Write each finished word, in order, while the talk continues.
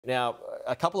Now,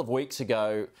 a couple of weeks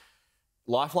ago,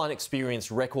 Lifeline experienced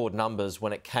record numbers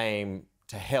when it came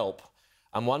to help.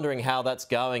 I'm wondering how that's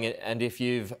going and if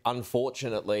you've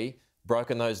unfortunately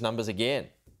broken those numbers again.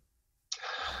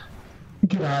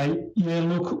 G'day. Yeah,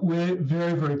 look, we're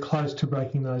very, very close to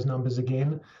breaking those numbers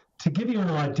again. To give you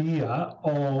an idea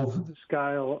of the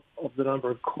scale of the number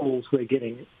of calls we're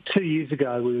getting, 2 years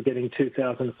ago we were getting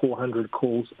 2,400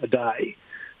 calls a day.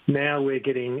 Now we're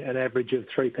getting an average of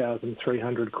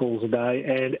 3,300 calls a day.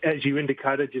 And as you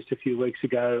indicated just a few weeks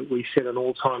ago, we set an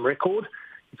all-time record,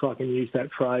 if I can use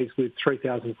that phrase, with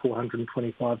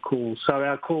 3,425 calls. So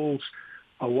our calls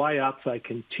are way up, they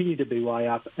continue to be way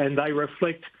up, and they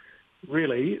reflect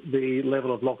really the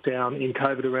level of lockdown in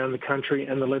COVID around the country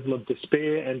and the level of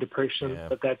despair and depression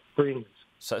that brings.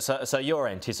 So you're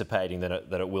anticipating that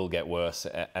it will get worse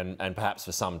and perhaps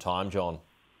for some time, John?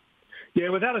 Yeah,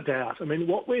 without a doubt. I mean,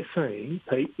 what we're seeing,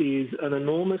 Pete, is an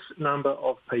enormous number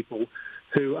of people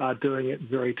who are doing it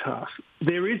very tough.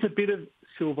 There is a bit of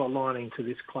silver lining to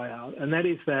this cloud, and that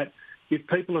is that if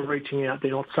people are reaching out,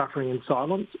 they're not suffering in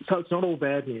silence. So it's not all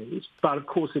bad news, but of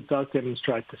course it does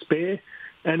demonstrate despair.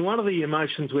 And one of the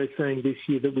emotions we're seeing this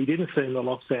year that we didn't see in the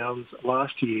lockdowns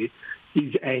last year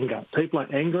is anger. People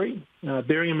are angry.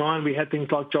 Bearing in mind we had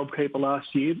things like JobKeeper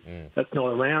last year. That's not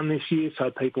around this year, so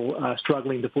people are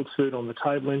struggling to put food on the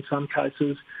table in some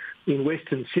cases. In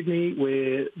Western Sydney,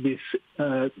 where this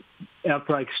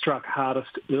outbreak struck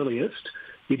hardest, earliest,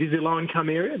 it is a low-income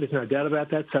area, there's no doubt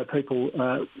about that, so people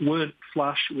weren't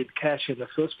flush with cash in the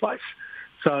first place.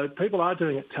 So people are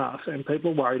doing it tough, and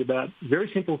people are worried about very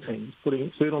simple things,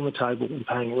 putting food on the table and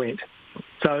paying rent.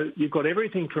 So you've got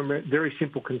everything from very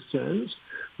simple concerns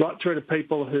right through to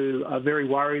people who are very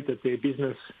worried that their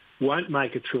business won't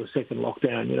make it through a second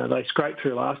lockdown. You know, they scraped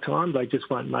through last time, they just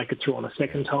won't make it through on a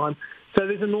second time. So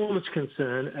there's enormous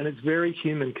concern, and it's very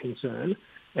human concern.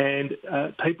 And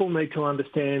people need to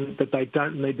understand that they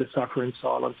don't need to suffer in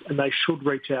silence, and they should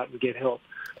reach out and get help.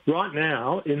 Right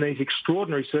now, in these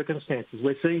extraordinary circumstances,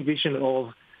 we're seeing vision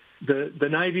of the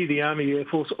Navy, the Army, the Air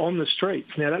Force on the streets.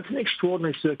 Now, that's an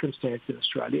extraordinary circumstance in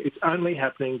Australia. It's only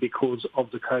happening because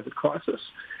of the COVID crisis.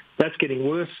 That's getting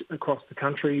worse across the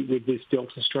country with this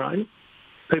Delta strain.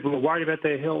 People are worried about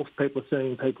their health. People are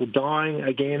seeing people dying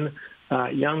again,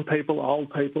 young people,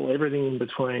 old people, everything in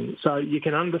between. So you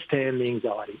can understand the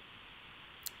anxiety.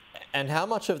 And how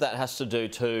much of that has to do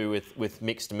too with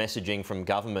mixed messaging from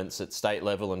governments at state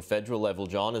level and federal level,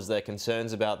 John? Is there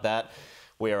concerns about that?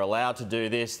 We are allowed to do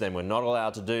this, then we're not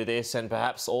allowed to do this, and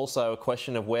perhaps also a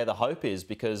question of where the hope is,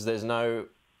 because there's no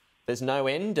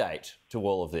end date to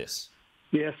all of this.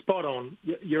 Yeah, spot on.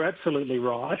 You're absolutely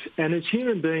right. And as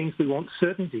human beings, we want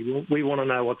certainty. We want to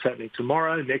know what's happening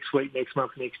tomorrow, next week, next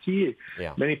month, next year.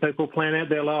 Yeah. Many people plan out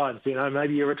their lives. You know,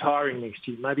 maybe you're retiring next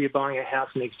year. Maybe you're buying a house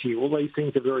next year. All these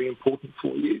things are very important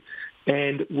for you.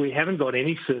 And we haven't got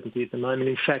any certainty at the moment.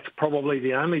 In fact, probably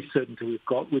the only certainty we've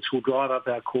got, which will drive up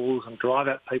our calls and drive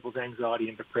up people's anxiety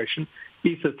and depression,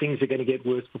 is that things are going to get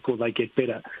worse before they get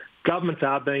better. Governments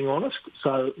are being honest,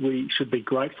 so we should be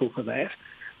grateful for that.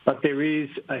 But there is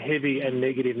a heavy and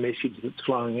negative message that's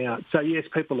flowing out. So, yes,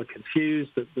 people are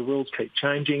confused, that the rules keep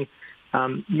changing.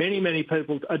 Many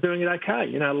people are doing it okay.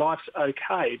 You know, life's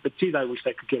okay, but gee, they wish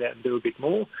they could get out and do a bit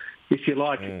more. If you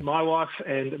like my wife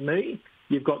and me,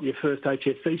 you've got your first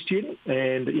HSC student,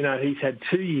 and, you know, he's had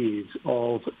 2 years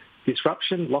of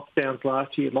disruption, lockdowns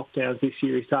last year, lockdowns this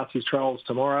year. He starts his trials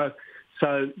tomorrow.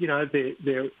 So, you know,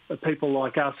 there are people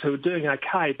like us who are doing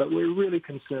okay, but we're really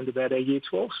concerned about our Year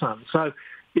 12 son. So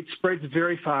it spreads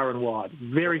very far and wide,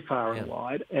 and we're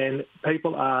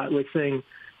seeing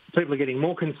people are getting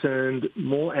more concerned,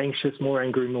 more anxious, more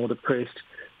angry, more depressed.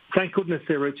 Thank goodness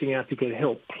they're reaching out to get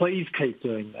help. Please keep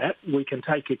doing that. We can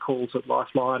take your calls at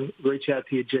Lifeline, reach out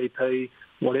to your GP,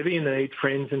 whatever you need,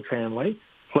 friends and family.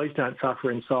 Please don't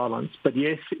suffer in silence. But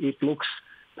yes, it looks,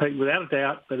 without a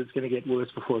doubt, that it's going to get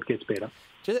worse before it gets better.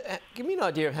 Just give me an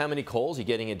idea of how many calls you're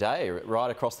getting a day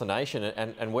right across the nation,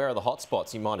 and where are the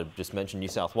hotspots? You might have just mentioned New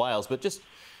South Wales, but just,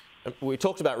 we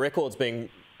talked about records being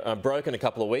broken a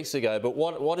couple of weeks ago, but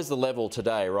what is the level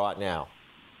today, right now?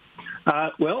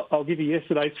 Well, I'll give you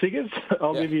yesterday's figures.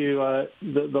 I'll give you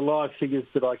the live figures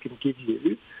that I can give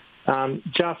you. So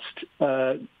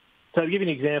to give you an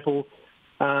example,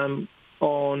 on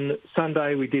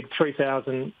Sunday we did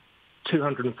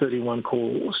 3,231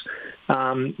 calls.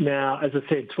 Now, as I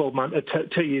said, 2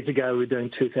 years ago we were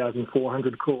doing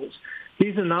 2,400 calls.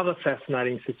 Here's another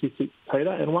fascinating statistic,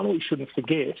 Peter, and one we shouldn't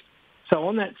forget. So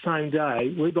on that same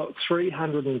day, we got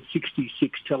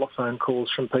 366 telephone calls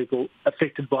from people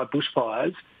affected by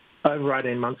bushfires over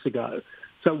 18 months ago.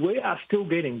 So we are still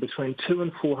getting between 200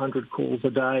 and 400 calls a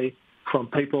day from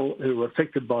people who were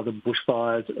affected by the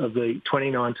bushfires of the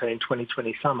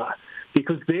 2019-2020 summer,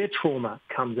 because their trauma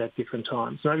comes at different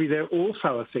times. Maybe they're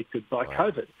also affected by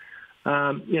COVID.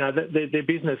 Their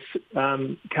business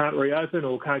can't reopen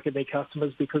or can't get any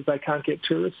customers because they can't get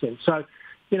tourists in. So,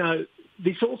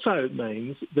 this also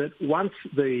means that once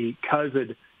the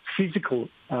COVID physical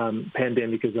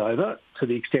pandemic is over, to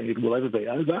the extent it will ever be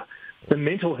over, the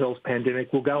mental health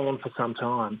pandemic will go on for some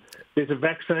time. There's a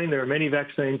vaccine. There are many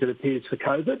vaccines, it appears, for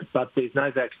COVID, but there's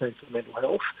no vaccine for mental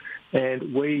health.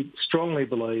 And we strongly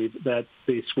believe that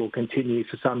this will continue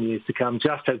for some years to come,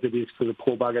 just as it is for the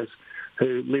poor buggers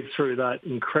who lived through that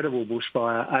incredible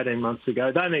bushfire 18 months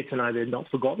ago. They need to know they're not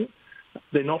forgotten.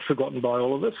 They're not forgotten by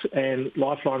all of us, and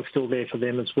Lifeline's still there for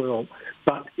them as well.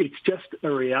 But it's just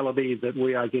a reality that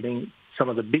we are getting some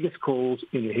of the biggest calls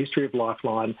in the history of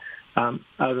Lifeline,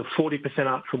 over 40%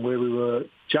 up from where we were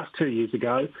just 2 years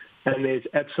ago, and there's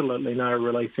absolutely no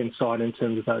relief in sight in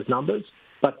terms of those numbers.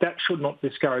 But that should not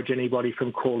discourage anybody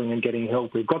from calling and getting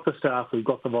help. We've got the staff, we've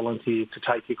got the volunteers to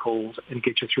take your calls and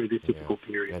get you through this difficult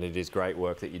period. And it is great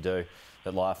work that you do,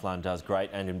 that Lifeline does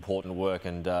great and important work,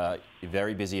 and you're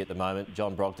very busy at the moment.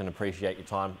 John Brogden, appreciate your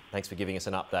time. Thanks for giving us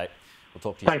an update. We'll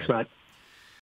talk to you soon. Thanks, mate.